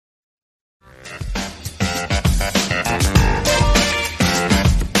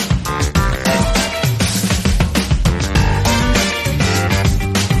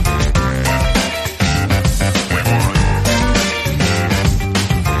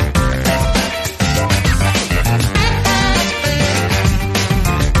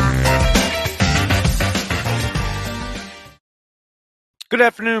Good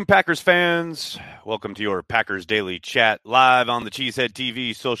afternoon, Packers fans. Welcome to your Packers Daily Chat live on the Cheesehead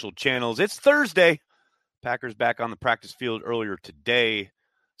TV social channels. It's Thursday. Packers back on the practice field earlier today.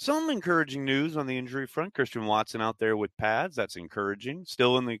 Some encouraging news on the injury front. Christian Watson out there with pads. That's encouraging.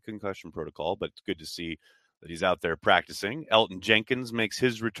 Still in the concussion protocol, but it's good to see that he's out there practicing. Elton Jenkins makes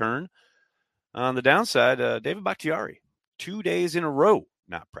his return. On the downside, David Bakhtiari, 2 days in a row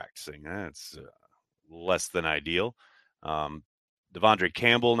not practicing. That's less than ideal. Devondre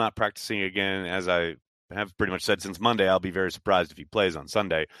Campbell not practicing again. As I have pretty much said since Monday, I'll be very surprised if he plays on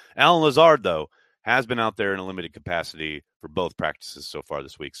Sunday. Alan Lazard, though, has been out there in a limited capacity for both practices so far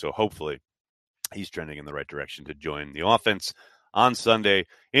this week. So hopefully he's trending in the right direction to join the offense on Sunday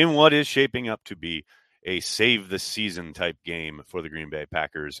in what is shaping up to be a save-the-season type game for the Green Bay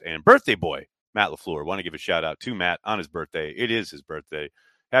Packers. And birthday boy, Matt LaFleur. Want to give a shout-out to Matt on his birthday. It is his birthday.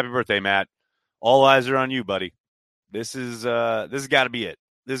 Happy birthday, Matt. All eyes are on you, buddy. This has got to be it.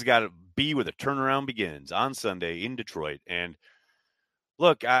 This has got to be where the turnaround begins on Sunday in Detroit. And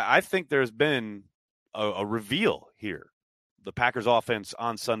look, I think there's been a reveal here. The Packers offense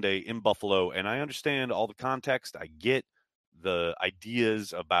on Sunday in Buffalo. And I understand all the context. I get the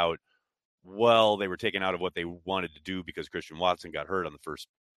ideas about, well, they were taken out of what they wanted to do because Christian Watson got hurt on the first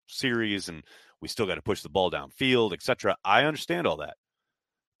series and we still got to push the ball downfield, etc. I understand all that.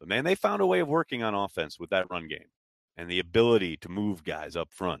 But, man, they found a way of working on offense with that run game and the ability to move guys up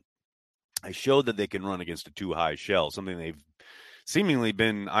front. I showed that they can run against a too-high shell, something they've seemingly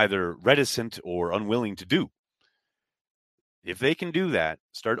been either reticent or unwilling to do. If they can do that,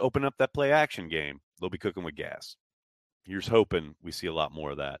 start opening up that play-action game, they'll be cooking with gas. Here's hoping we see a lot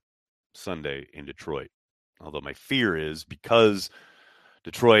more of that Sunday in Detroit. Although my fear is because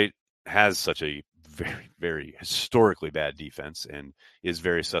Detroit has such a very, very historically bad defense and is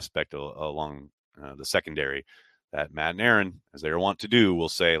very suspect along the secondary, that Matt and Aaron, as they want to do, will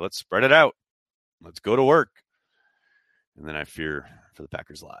say, let's spread it out. Let's go to work. And then I fear for the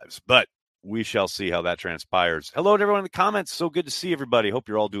Packers' lives. But we shall see how that transpires. Hello to everyone in the comments. So good to see everybody. Hope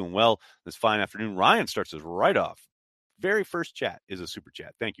you're all doing well this fine afternoon. Ryan starts us right off. Very first chat is a super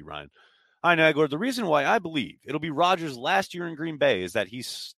chat. Thank you, Ryan. Hi, Nagler. The reason why I believe it'll be Rodgers' last year in Green Bay is that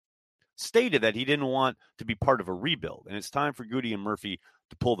he's stated that he didn't want to be part of a rebuild, and it's time for Goody and Murphy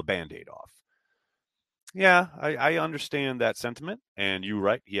to pull the Band-Aid off. Yeah, I understand that sentiment, and you're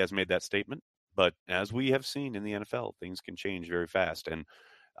right. He has made that statement. But as we have seen in the NFL, things can change very fast. And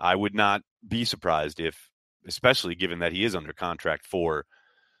I would not be surprised if, especially given that he is under contract for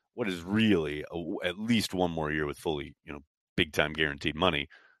what is really at least one more year with fully, big-time guaranteed money.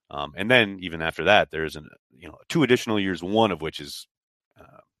 And then even after that, there's 2 additional years, one of which is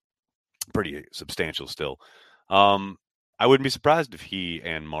pretty substantial still. I wouldn't be surprised if he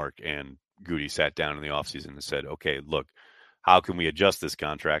and Mark and Goody sat down in the offseason and said, okay, look, how can we adjust this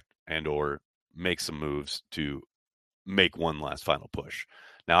contract and or make some moves to make one last final push?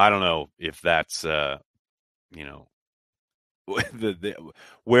 Now, I don't know if that's, where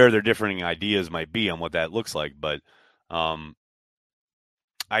their differing ideas might be on what that looks like, but I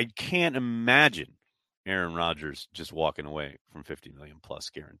can't imagine Aaron Rodgers just walking away from $50 million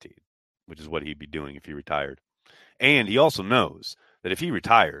plus guaranteed, which is what he'd be doing if he retired. And he also knows that if he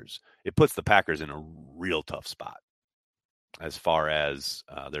retires, it puts the Packers in a real tough spot as far as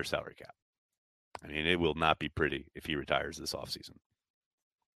their salary cap. I mean, it will not be pretty if he retires this offseason.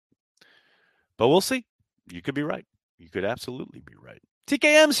 But we'll see. You could be right. You could absolutely be right.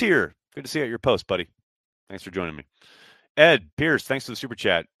 TKM's here. Good to see you at your post, buddy. Thanks for joining me. Ed Pierce, thanks for the super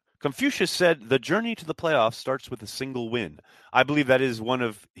chat. Confucius said the journey to the playoffs starts with a single win. I believe that is one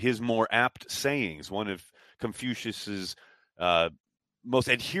of his more apt sayings, one of Confucius's most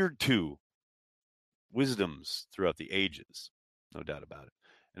adhered to wisdoms throughout the ages. No doubt about it.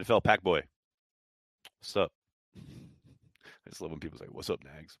 NFL Pack Boy, what's up? I just love when people say, what's up,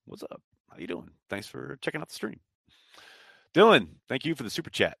 Nags? What's up? How you doing? Thanks for checking out the stream. Dylan, thank you for the super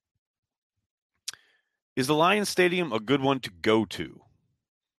chat. Is the Lions Stadium a good one to go to?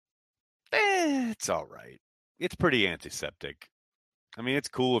 It's all right. It's pretty antiseptic. I mean, it's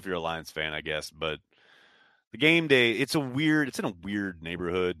cool if you're a Lions fan, I guess, but the game day, it's in a weird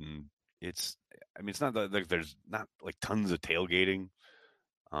neighborhood, and it's not like there's not like tons of tailgating.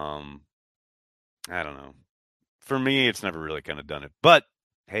 I don't know. For me, it's never really kind of done it. But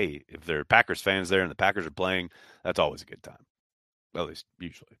hey, if there are Packers fans there and the Packers are playing, that's always a good time. At least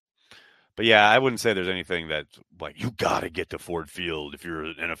usually. But yeah, I wouldn't say there's anything that's like, you got to get to Ford Field if you're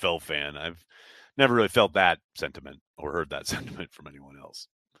an NFL fan. I've never really felt that sentiment or heard that sentiment from anyone else.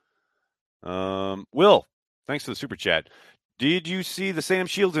 Will, thanks for the super chat. Did you see the Sam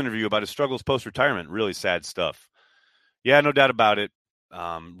Shields interview about his struggles post-retirement? Really sad stuff. Yeah, no doubt about it.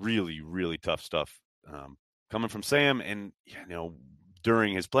 Really, really tough stuff coming from Sam. And,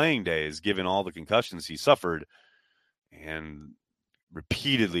 during his playing days, given all the concussions he suffered and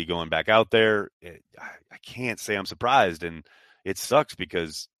repeatedly going back out there, I can't say I'm surprised. And it sucks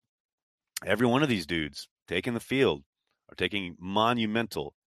because every one of these dudes taking the field are taking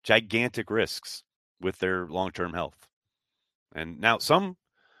monumental, gigantic risks with their long-term health. And now some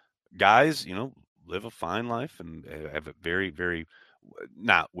guys, live a fine life and have a very, very,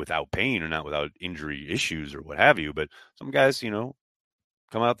 not without pain or not without injury issues or what have you, but some guys,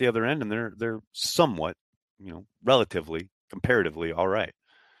 come out the other end and they're somewhat, relatively, comparatively all right.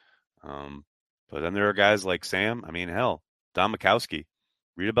 But then there are guys like Sam. I mean, hell, Don Mikowski.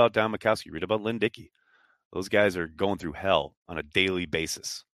 Read about Don Mikowski. Read about Lynn Dickey. Those guys are going through hell on a daily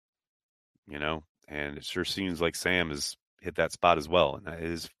basis, and it sure seems like Sam has hit that spot as well. And that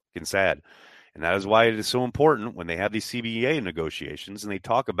is fucking sad. And that is why it is so important when they have these CBA negotiations and they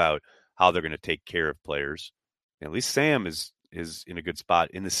talk about how they're going to take care of players. And at least Sam is in a good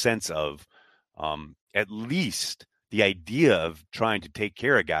spot in the sense of at least the idea of trying to take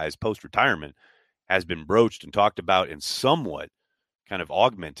care of guys post-retirement has been broached and talked about and somewhat kind of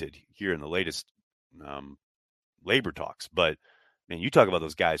augmented here in the latest labor talks. But, man, you talk about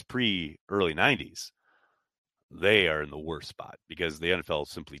those guys pre-early 90s, they are in the worst spot because the NFL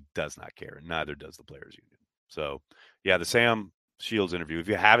simply does not care, and neither does the Players Union. So, yeah, the Sam Shields interview, if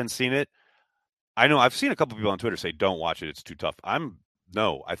you haven't seen it, I know I've seen a couple people on Twitter say, don't watch it, it's too tough. I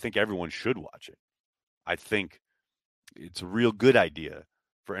think everyone should watch it. I think it's a real good idea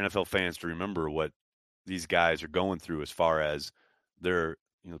for NFL fans to remember what these guys are going through as far as their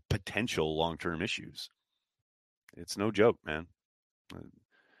potential long-term issues. It's no joke, man.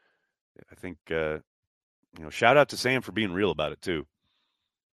 I think shout out to Sam for being real about it too.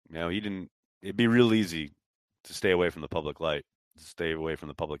 It'd be real easy to stay away from the public light, to stay away from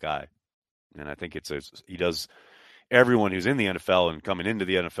the public eye. And I think he does everyone who's in the NFL and coming into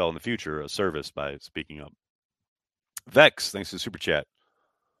the NFL in the future a service by speaking up. Vex, thanks for the super chat.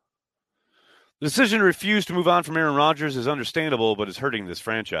 The decision to refuse to move on from Aaron Rodgers is understandable, but it's hurting this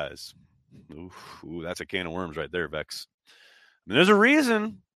franchise. Ooh, that's a can of worms right there, Vex. And there's a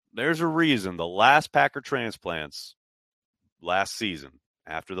reason. There's a reason. The last Packer transplants last season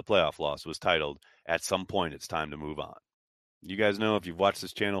after the playoff loss was titled, "At Some Point It's Time to Move On." You guys know, if you've watched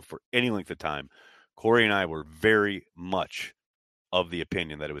this channel for any length of time, Corey and I were very much of the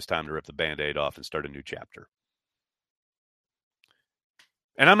opinion that it was time to rip the Band-Aid off and start a new chapter.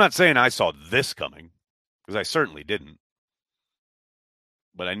 And I'm not saying I saw this coming, because I certainly didn't.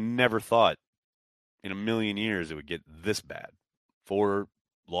 But I never thought in a million years it would get this bad. 4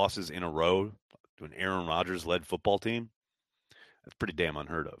 losses in a row to an Aaron Rodgers-led football team. That's pretty damn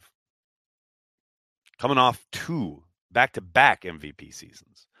unheard of. Coming off 2 back-to-back MVP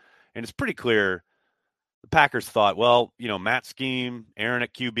seasons. And it's pretty clear the Packers thought, well, Matt scheme, Aaron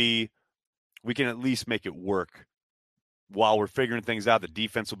at QB, we can at least make it work while we're figuring things out. The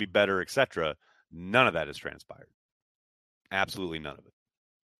defense will be better, etc. None of that has transpired. Absolutely none of it.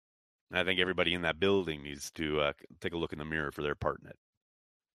 And I think everybody in that building needs to take a look in the mirror for their part in it.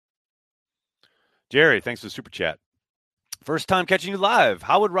 Jerry, thanks for the super chat. First time catching you live.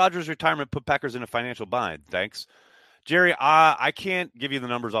 How would Rodgers' retirement put Packers in a financial bind? Thanks. Jerry, I can't give you the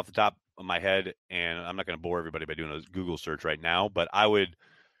numbers off the top of my head, and I'm not going to bore everybody by doing a Google search right now, but I would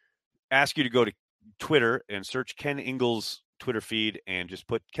ask you to go to Twitter and search Ken Ingles' Twitter feed and just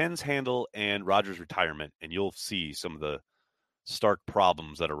put Ken's handle and Rodgers' retirement, and you'll see some of the stark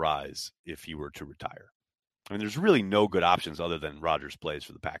problems that arise if he were to retire. I mean, there's really no good options other than Rodgers plays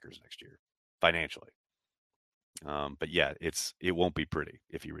for the Packers next year, financially. But yeah, it won't be pretty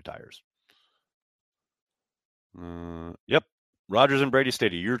if he retires. Yep. Rodgers and Brady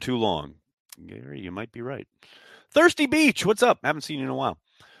stayed a year too long. Gary, you might be right. Thirsty Beach, what's up? Haven't seen you in a while.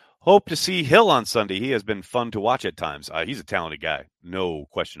 Hope to see Hill on Sunday. He has been fun to watch at times. He's a talented guy, no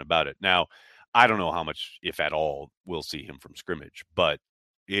question about it. Now, I don't know how much, if at all, we'll see him from scrimmage, but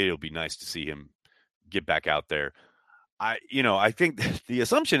it'll be nice to see him get back out there. I think the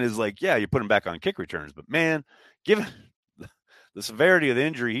assumption is you put him back on kick returns, but man, given the severity of the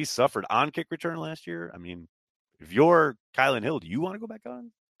injury he suffered on kick return last year, I mean, if you're Kylan Hill, do you want to go back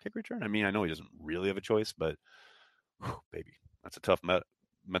on kick return? I mean, I know he doesn't really have a choice, but baby, that's a tough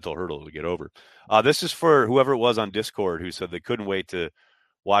mental hurdle to get over. This is for whoever it was on Discord who said they couldn't wait to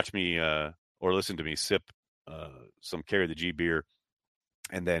watch me or listen to me sip some Carry the G beer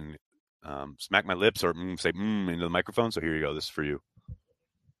and then smack my lips or say into the microphone. So here you go. This is for you.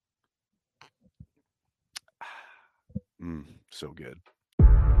 So good.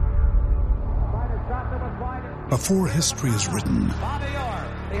 Before history is written,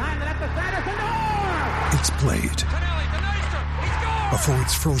 it's played. Before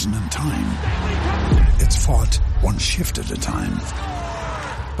it's frozen in time, it's fought one shift at a time.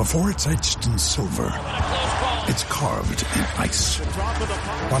 Before it's etched in silver, it's carved in ice.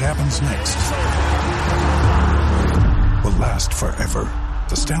 What happens next will last forever.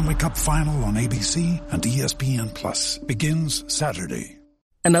 The Stanley Cup Final on ABC and ESPN Plus begins Saturday.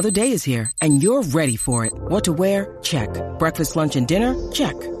 Another day is here, and you're ready for it. What to wear? Check. Breakfast, lunch, and dinner?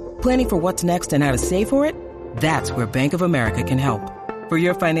 Check. Planning for what's next and how to save for it? That's where Bank of America can help. For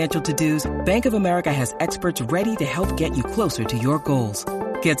your financial to-dos, Bank of America has experts ready to help get you closer to your goals.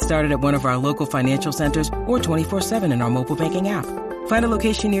 Get started at one of our local financial centers or 24/7 in our mobile banking app. Find a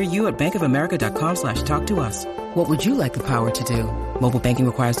location near you at bankofamerica.com/talktous. What would you like the power to do? Mobile banking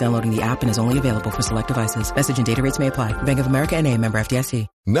requires downloading the app and is only available for select devices. Message and data rates may apply. Bank of America N.A., member FDIC.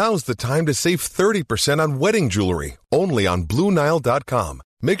 Now's the time to save 30% on wedding jewelry, only on BlueNile.com.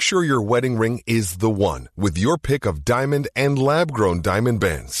 Make sure your wedding ring is the one with your pick of diamond and lab-grown diamond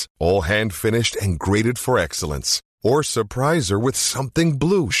bands, all hand-finished and graded for excellence. Or surprise her with something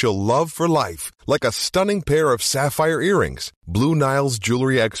blue she'll love for life, like a stunning pair of sapphire earrings. Blue Nile's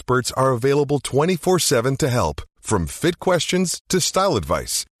jewelry experts are available 24/7 to help, from fit questions to style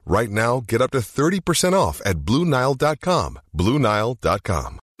advice. Right now, get up to 30% off at BlueNile.com.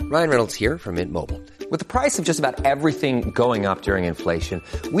 BlueNile.com. Ryan Reynolds here from Mint Mobile. With the price of just about everything going up during inflation,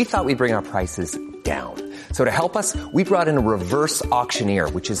 we thought we'd bring our prices down. So to help us, we brought in a reverse auctioneer,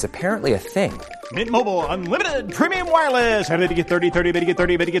 which is apparently a thing. Mint Mobile Unlimited Premium Wireless. How to get 30, 30, bit to get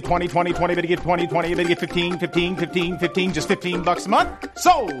 30, bit to get 20, 20, 20, bit to get 20, 20, bit to get 15, 15, 15, 15, just $15 a month?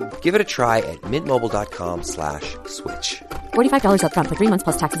 Sold! Give it a try at mintmobile.com/switch. $45 up front for 3 months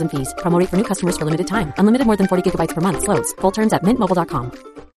plus taxes and fees. Promo rate for new customers for limited time. Unlimited more than 40 gigabytes per month. Slows full terms at mintmobile.com.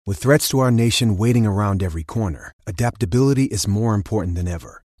 With threats to our nation waiting around every corner, adaptability is more important than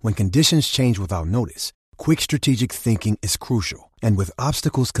ever. When conditions change without notice, quick strategic thinking is crucial. And with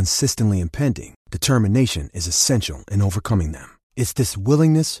obstacles consistently impending, determination is essential in overcoming them. It's this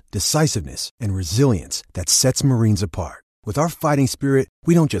willingness, decisiveness, and resilience that sets Marines apart. With our fighting spirit,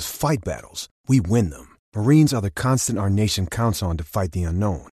 we don't just fight battles, we win them. Marines are the constant our nation counts on to fight the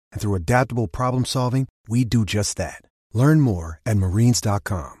unknown. And through adaptable problem solving, we do just that. Learn more at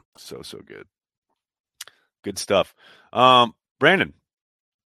marines.com. So good. Good stuff.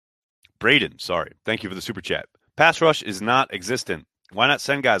 Braden, sorry. Thank you for the super chat. Pass rush is not existent. Why not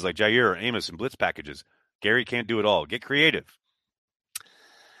send guys like Jair or Amos in blitz packages? Gary can't do it all. Get creative.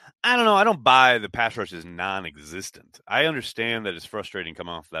 I don't know. I don't buy the pass rush is non-existent. I understand that it's frustrating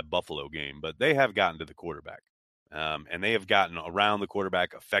coming off that Buffalo game, but they have gotten to the quarterback. And they have gotten around the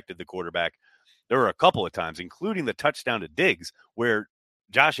quarterback, affected the quarterback. There were a couple of times, including the touchdown to Diggs, where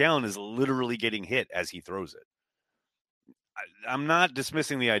Josh Allen is literally getting hit as he throws it. I'm not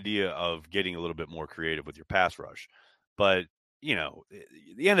dismissing the idea of getting a little bit more creative with your pass rush, but, you know, at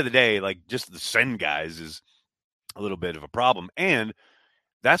the end of the day, like, just the send guys is a little bit of a problem. And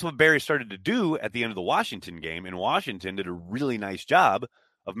that's what Barry started to do at the end of the Washington game, and Washington did a really nice job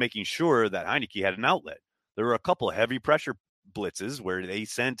of making sure that Heineke had an outlet. There were a couple of heavy pressure blitzes where they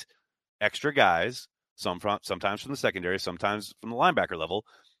sent extra guys, sometimes from the secondary, sometimes from the linebacker level,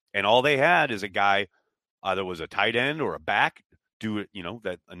 and all they had is a guy, either was a tight end or a back, do it, you know,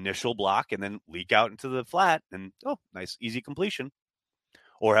 that initial block and then leak out into the flat and, oh, nice, easy completion.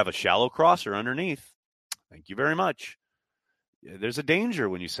 Or have a shallow crosser underneath. Thank you very much. There's a danger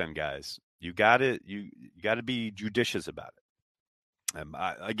when you send guys. You got to be judicious about it.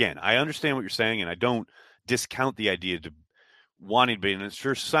 I understand what you're saying, and I don't discount the idea to wanting to be, and it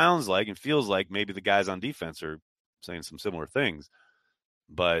sure sounds like and feels like maybe the guys on defense are saying some similar things,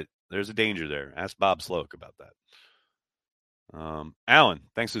 but there's a danger there. Ask Bob Sloak about that. Alan,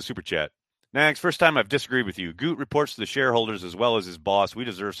 thanks for the super chat. Next, first time I've disagreed with you. Goot reports to the shareholders as well as his boss. We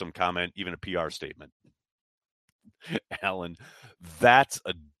deserve some comment, even a PR statement. Alan, that's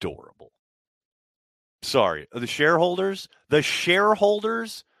adorable. Sorry, the shareholders,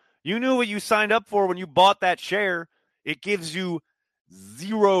 you knew what you signed up for when you bought that share. It gives you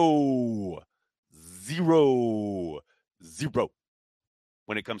zero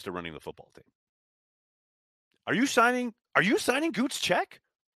when it comes to running the football team. Are you signing Goot's check?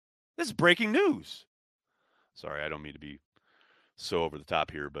 This is breaking news. Sorry, I don't mean to be so over the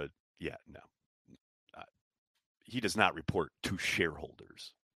top here, but yeah, no. He does not report to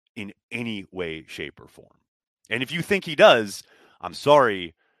shareholders in any way, shape, or form. And if you think he does, I'm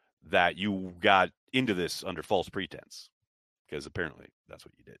sorry that you got into this under false pretense, because apparently that's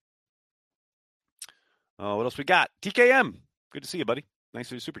what you did. What else we got? TKM. Good to see you, buddy. Thanks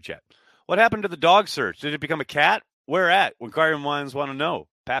for the super chat. What happened to the dog search? Did it become a cat? Where at? Inquiring minds want to know.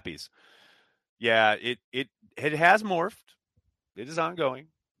 Pappies. Yeah, it has morphed. It is ongoing.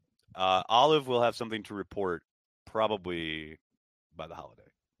 Olive will have something to report probably by the holiday.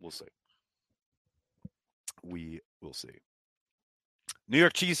 We'll see. We will see. New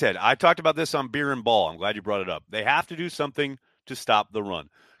York Cheesehead. I talked about this on Beer and Ball. I'm glad you brought it up. They have to do something to stop the run.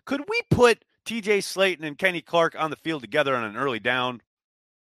 Could we put TJ Slayton and Kenny Clark on the field together on an early down?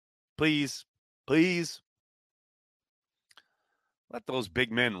 Please. Please. Let those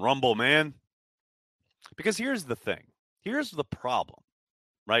big men rumble, man. Because here's the thing. Here's the problem,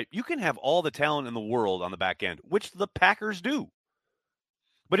 right? You can have all the talent in the world on the back end, which the Packers do.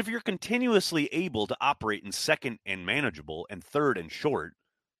 But if you're continuously able to operate in second and manageable and third and short,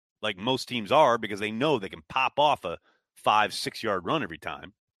 like most teams are, because they know they can pop off a 5-6 yard run every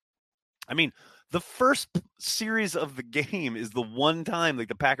time. I mean, the first series of the game is the one time like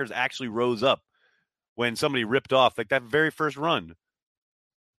the Packers actually rose up when somebody ripped off like that very first run,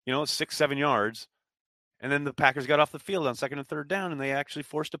 6-7 yards. And then the Packers got off the field on second and third down and they actually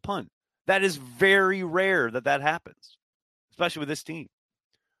forced a punt. That is very rare that happens, especially with this team.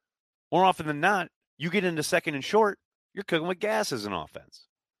 More often than not, you get into second and short, you're cooking with gas as an offense.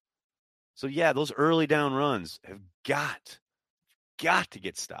 So, yeah, those early down runs have got to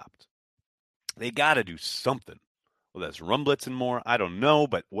get stopped. They got to do something. Well, that's run blitzing more. I don't know,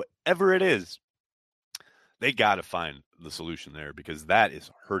 but whatever it is, they got to find the solution there because that is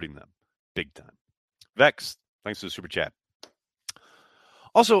hurting them big time. Vex, thanks for the super chat.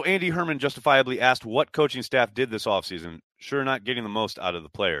 Also, Andy Herman justifiably asked what coaching staff did this offseason. Sure, not getting the most out of the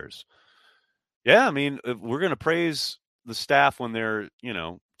players. Yeah, I mean, if we're going to praise the staff when they're,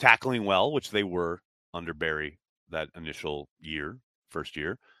 tackling well, which they were under Barry that initial year, first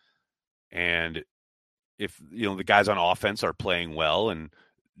year. And if, the guys on offense are playing well and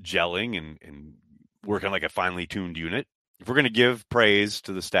gelling and working like a finely tuned unit, if we're going to give praise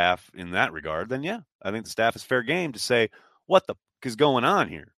to the staff in that regard, then yeah, I think the staff is fair game to say, what the fuck is going on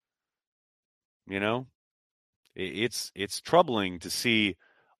here? It's troubling to see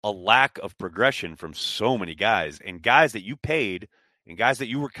a lack of progression from so many guys and guys that you paid and guys that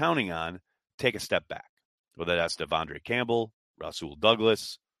you were counting on take a step back. Whether that's Devondre Campbell, Rasul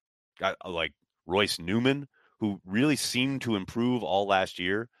Douglas, like Royce Newman, who really seemed to improve all last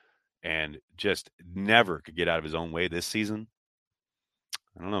year and just never could get out of his own way this season.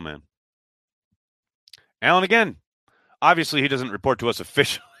 I don't know, man. Alan, again, obviously he doesn't report to us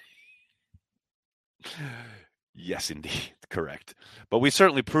officially. Yes, indeed. Correct. But we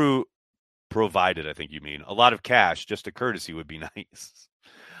certainly provided, I think you mean, a lot of cash. Just a courtesy would be nice.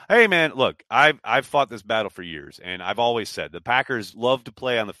 Hey, man, look, I've fought this battle for years, and I've always said the Packers love to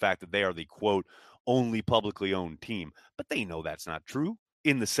play on the fact that they are the, quote, only publicly owned team. But they know that's not true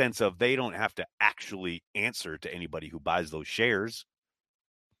in the sense of they don't have to actually answer to anybody who buys those shares.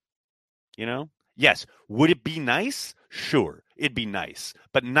 Yes. Would it be nice? Sure, it'd be nice.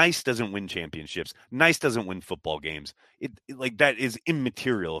 But nice doesn't win championships. Nice doesn't win football games. It that is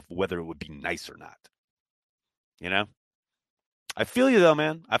immaterial of whether it would be nice or not. I feel you, though,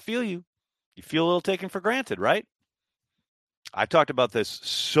 man. I feel you. You feel a little taken for granted, right? I talked about this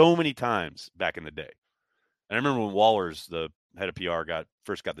so many times back in the day. And I remember when Wallers, the head of PR,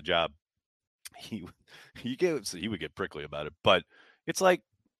 first got the job, he would get prickly about it. But it's like,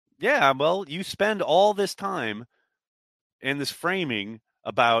 yeah, well, you spend all this time in this framing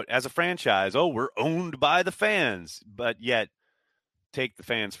about, as a franchise, oh, we're owned by the fans, but yet take the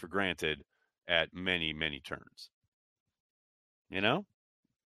fans for granted at many, many turns.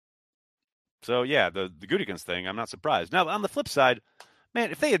 So, yeah, the Gutekunst thing, I'm not surprised. Now, on the flip side,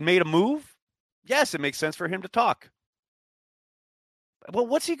 man, if they had made a move, yes, it makes sense for him to talk. Well,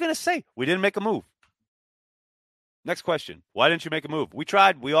 what's he going to say? We didn't make a move. Next question. Why didn't you make a move? We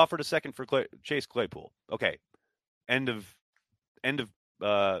tried. We offered a second for Chase Claypool. Okay. End of end of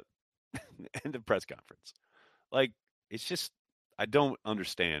press conference. Like, it's just, I don't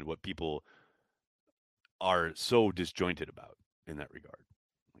understand what people are so disjointed about in that regard.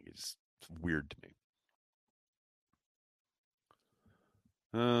 Like, it's weird to me.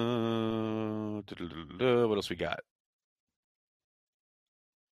 What else we got?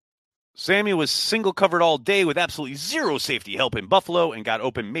 Sammy was single covered all day with absolutely zero safety help in Buffalo and got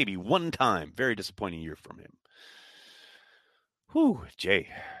open maybe one time. Very disappointing year from him. Whew, Jay,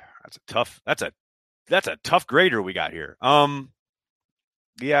 that's a tough grader we got here.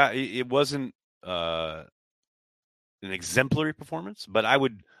 Yeah, it wasn't an exemplary performance, but I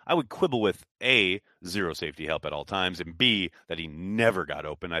would quibble with A, zero safety help at all times, and B, that he never got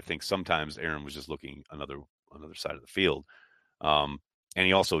open. I think sometimes Aaron was just looking another side of the field. And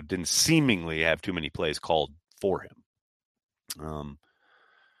he also didn't seemingly have too many plays called for him.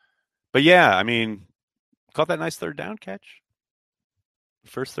 But yeah, I mean, caught that nice third down catch.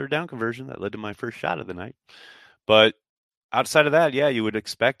 First third down conversion that led to my first shot of the night. But outside of that, yeah, you would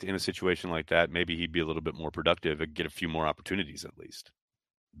expect in a situation like that, maybe he'd be a little bit more productive and get a few more opportunities at least.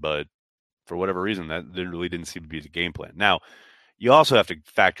 But for whatever reason, that really didn't seem to be the game plan. Now, you also have to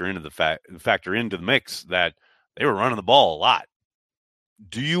factor into the mix that they were running the ball a lot.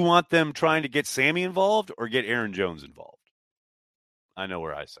 Do you want them trying to get Sammy involved or get Aaron Jones involved? I know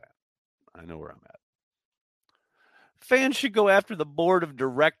where I stand. I know where I'm at. Fans should go after the board of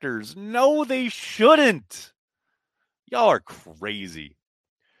directors. No, they shouldn't. Y'all are crazy.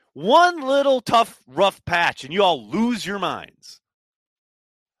 One little tough, rough patch, and you all lose your minds.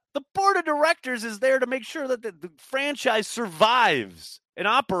 The board of directors is there to make sure that the franchise survives and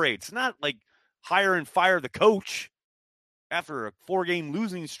operates, not like hire and fire the coach after a 4-game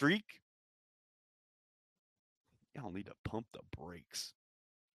losing streak. Y'all need to pump the brakes.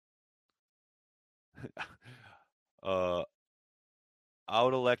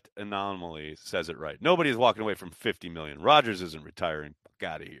 Out-elect Anomaly says it right. Nobody's walking away from $50 million. Rodgers isn't retiring. Fuck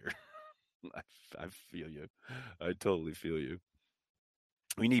out of here. I feel you. I totally feel you.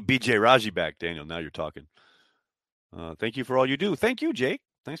 We need BJ Raji back, Daniel. Now you're talking. Thank you for all you do. Thank you, Jake.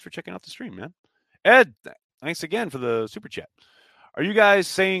 Thanks for checking out the stream, man. Ed, thanks again for the super chat. Are you guys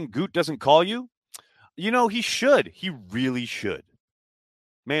saying Goot doesn't call you? You know, he should. He really should.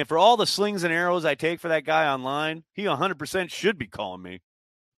 Man, for all the slings and arrows I take for that guy online, he 100% should be calling me.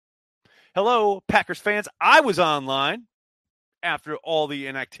 Hello, Packers fans. I was online after all the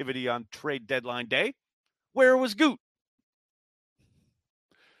inactivity on trade deadline day. Where was Goot?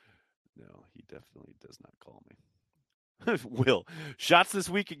 No, he definitely does not call me. Will, shots this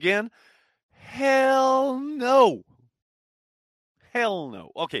week again? Hell no. Hell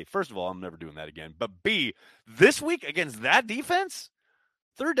no. Okay, first of all, I'm never doing that again. But B, this week against that defense?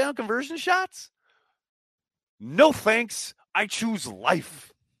 Third down conversion shots? No thanks. I choose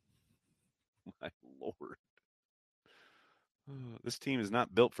life. My Lord. This team is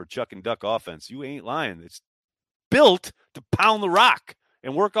not built for chuck and duck offense. You ain't lying. It's built to pound the rock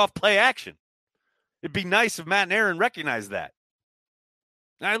and work off play action. It'd be nice if Matt and Aaron recognized that.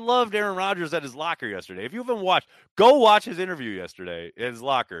 I loved Aaron Rodgers at his locker yesterday. If you haven't watched, go watch his interview yesterday at his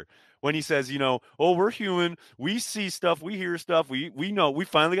locker when he says, oh, we're human. We see stuff. We hear stuff. We know. We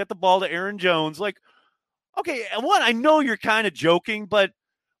finally got the ball to Aaron Jones. Like, okay, one, I know you're kind of joking, but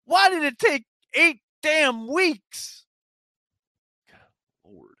why did it take 8 damn weeks?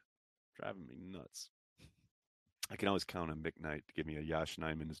 God, Lord, driving me nuts. I can always count on Mick Knight to give me a Yash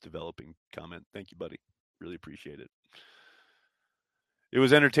Nyman is developing comment. Thank you, buddy. Really appreciate it. It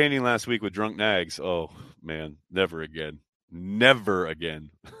was entertaining last week with Drunk Nags. Oh, man, never again. Never again.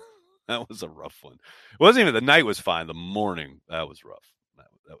 That was a rough one. It wasn't even the night was fine. The morning, that was rough. That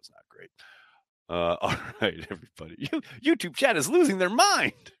was not great. All right, everybody. YouTube chat is losing their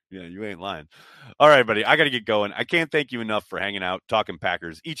mind. Yeah, you ain't lying. All right, buddy. I got to get going. I can't thank you enough for hanging out, talking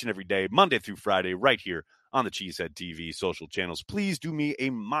Packers each and every day, Monday through Friday, right here on the Cheesehead TV social channels. Please do me a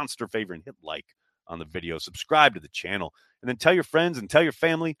monster favor and hit like on the video. Subscribe to the channel. And then tell your friends and tell your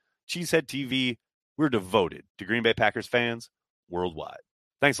family, Cheesehead TV, we're devoted to Green Bay Packers fans worldwide.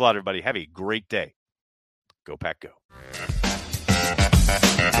 Thanks a lot, everybody. Have a great day. Go Pack Go.